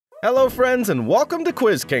Hello friends and welcome to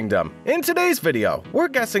Quiz Kingdom. In today's video, we're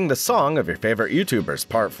guessing the song of your favorite YouTubers,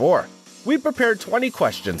 part 4. We prepared 20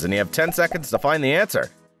 questions and you have 10 seconds to find the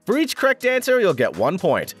answer. For each correct answer, you'll get 1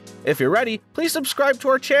 point. If you're ready, please subscribe to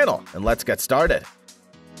our channel and let's get started.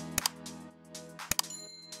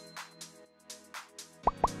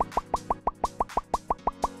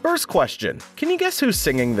 First question, can you guess who's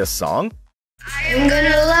singing this song? I'm gonna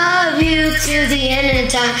love you till the end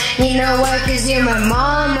of time. You know why? 'Cause you're my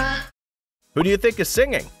mama. Who do you think is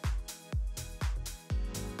singing?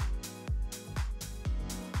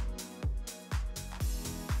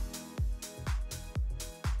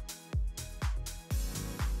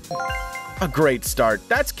 A great start.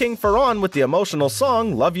 That's King Ferran with the emotional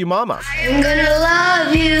song Love You Mama. I'm gonna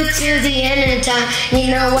love you till the end of time.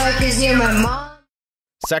 You know why? 'Cause you're my mom.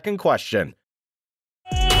 Second question.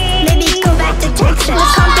 Maybe go back to Texas. The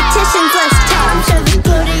competition's less tough, so you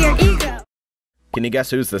go to your ego. Can you guess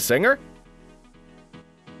who's the singer?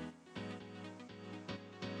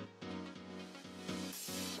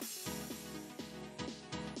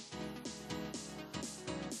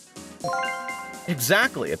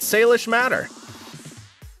 Exactly, it's Salish Matter.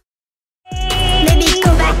 Maybe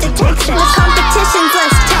go back to Texas. The competition's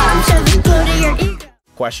less tough, so you go to your ego.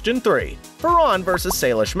 Question 3. Ferran versus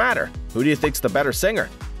Salish Matter. Who do you think's the better singer?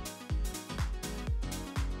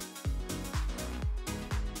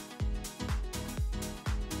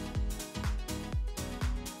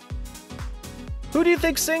 Who do you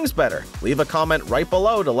think sings better? Leave a comment right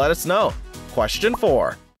below to let us know. Question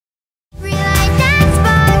 4.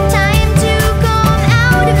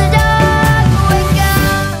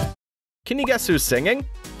 Can you guess who's singing?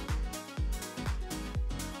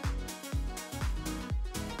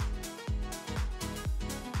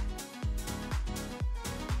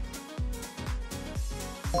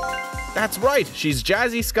 That's right, she's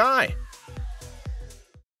Jazzy Sky.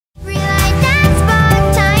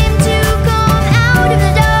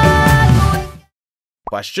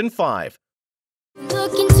 Question 5.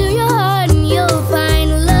 Look into your heart and you'll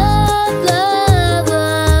find love, love,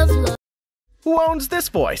 love, love. Who owns this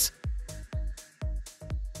voice?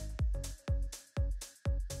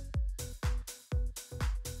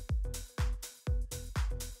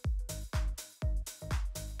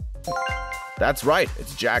 That's right,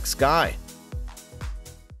 it's Jack Sky.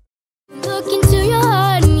 Look into your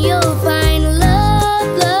heart and you'll find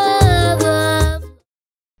love, love, love.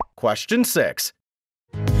 Question 6.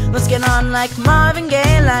 Let's get on like Marvin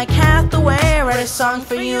Gaye, like Hathaway. Write a song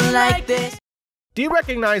for you like this. Do you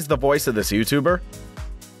recognize the voice of this YouTuber?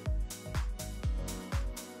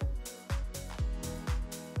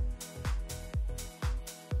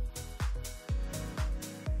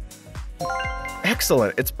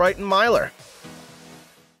 Excellent, it's Brighton Myler.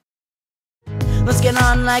 Let's get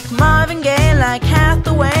on like Marvin Gaye, like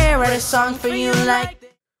Hathaway. Write a song for you like this.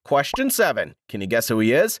 Question 7. Can you guess who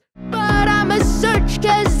he is? But I'ma search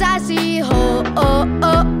 'cause I see hope.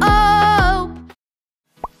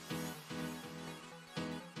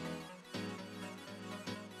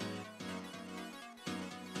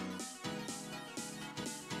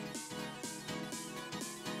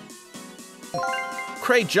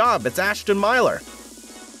 Great job, it's Ashton Myler.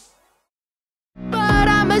 But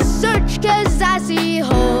I'ma search 'cause I see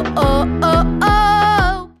hope.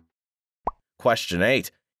 Question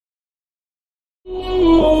 8.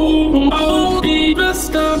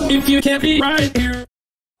 If you can't be right here.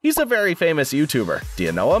 He's a very famous YouTuber. Do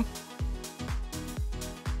you know him?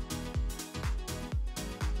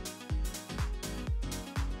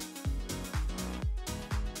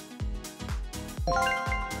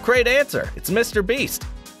 Great answer, it's MrBeast.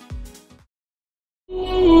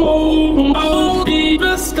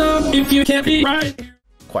 If you can't be right here.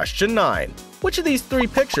 Question 9. Which of these 3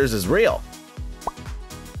 pictures is real?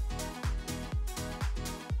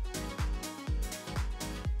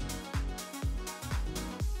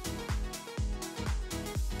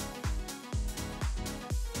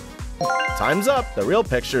 Time's up. The real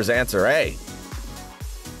picture's answer A.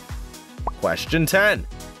 Question 10.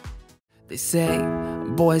 They say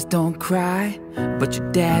boys don't cry, but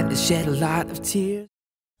your dad has shed a lot of tears.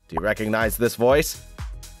 Do you recognize this voice?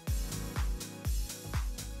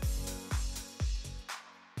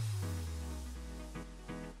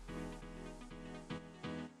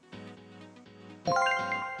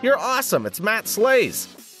 You're awesome. It's Matt Slays.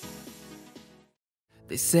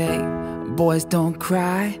 They say boys don't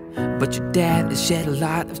cry, but your dad has shed a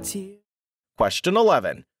lot of tears. Question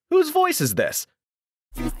 11. Whose voice is this?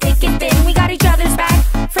 Thick and thin, we got each other's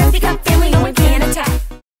back. Friends become family, no one can attack.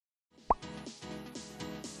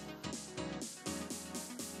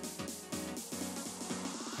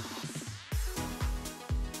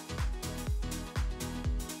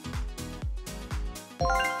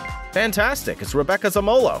 Fantastic, it's Rebecca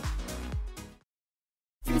Zamolo.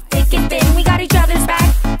 Thick and thin, we got each other's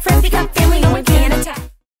back. Friends become family, no one can attack.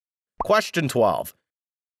 Question 12.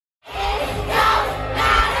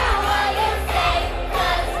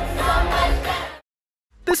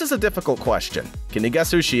 This is a difficult question. Can you guess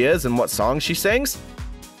who she is and what song she sings?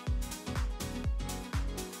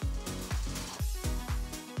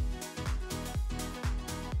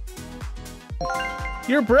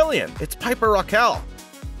 You're brilliant. It's Piper Raquel.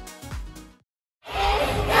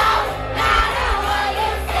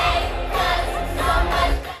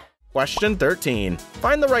 Question 13.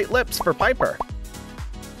 Find the right lips for Piper.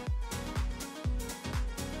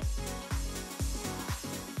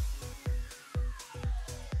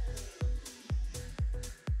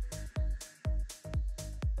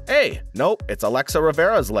 A. Nope, it's Alexa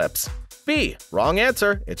Rivera's lips. B. Wrong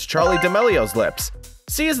answer, it's Charlie D'Amelio's lips.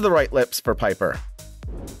 C is the right lips for Piper.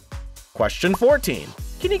 Question 14.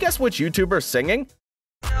 Can you guess which YouTuber's singing?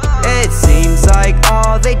 It seems like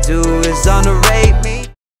all they do is underrate me.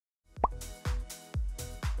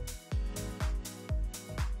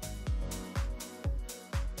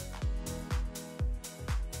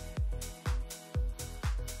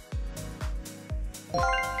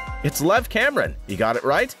 It's Lev Cameron. You got it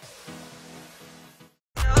right?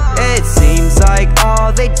 It seems like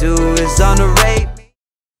all they do is underrate me.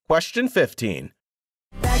 Question 15.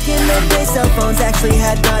 Back in the day, cell phones actually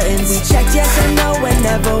had buttons. We checked yes or no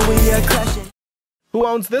whenever we are crushing. Who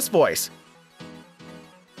owns this voice?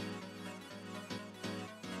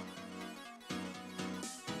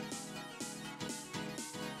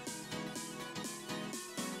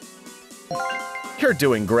 You're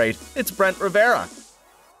doing great. It's Brent Rivera.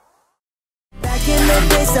 Back in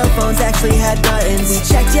the day, cell phones actually had buttons. We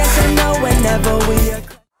checked yes or no whenever we are.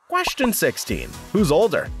 Question 16. Who's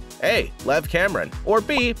older? A. Lev Cameron or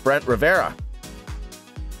B. Brent Rivera?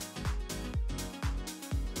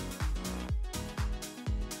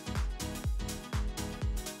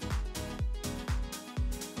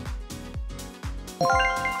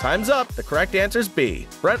 Time's up. The correct answer is B.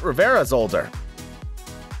 Brent Rivera's older.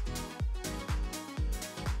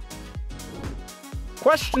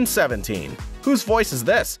 Question 17. Whose voice is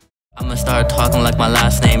this? I'ma start talking like my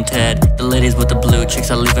last name Ted. The ladies with the blue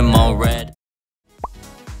chicks, I leave them all red.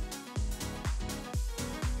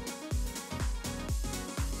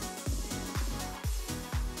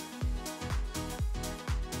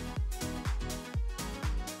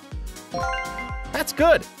 That's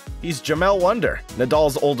good. He's Jamel Wonder,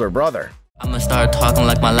 Nadal's older brother. I'ma start talking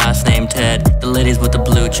like my last name Ted. The ladies with the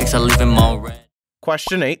blue chicks, I leave them all red.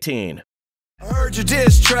 Question 18. I heard your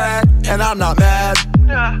diss track, and I'm not mad.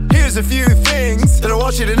 Here's a few things that I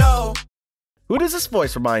want you to know. Who does this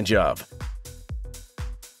voice remind you of?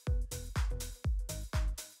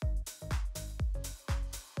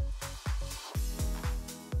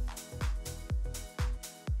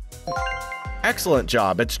 Excellent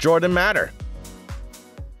job, it's Jordan Matter.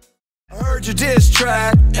 I heard your diss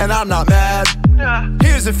track, and I'm not mad.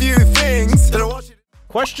 Here's a few things that I want you to know.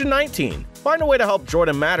 Question 19. Find a way to help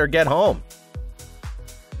Jordan Matter get home.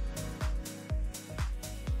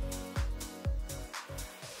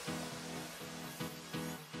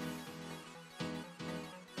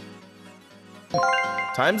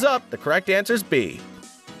 Time's up. The correct answer is B.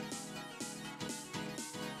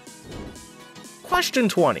 Question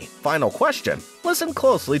 20. Final question. Listen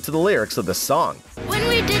closely to the lyrics of this song. When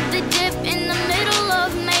we did the dip in the middle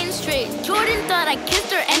of Main Street, Jordan thought I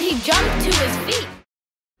kissed her and he jumped to his feet.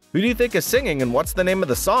 Who do you think is singing and what's the name of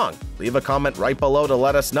the song? Leave a comment right below to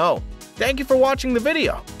let us know. Thank you for watching the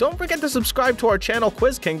video. Don't forget to subscribe to our channel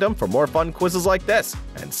Quiz Kingdom for more fun quizzes like this,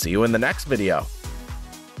 and see you in the next video.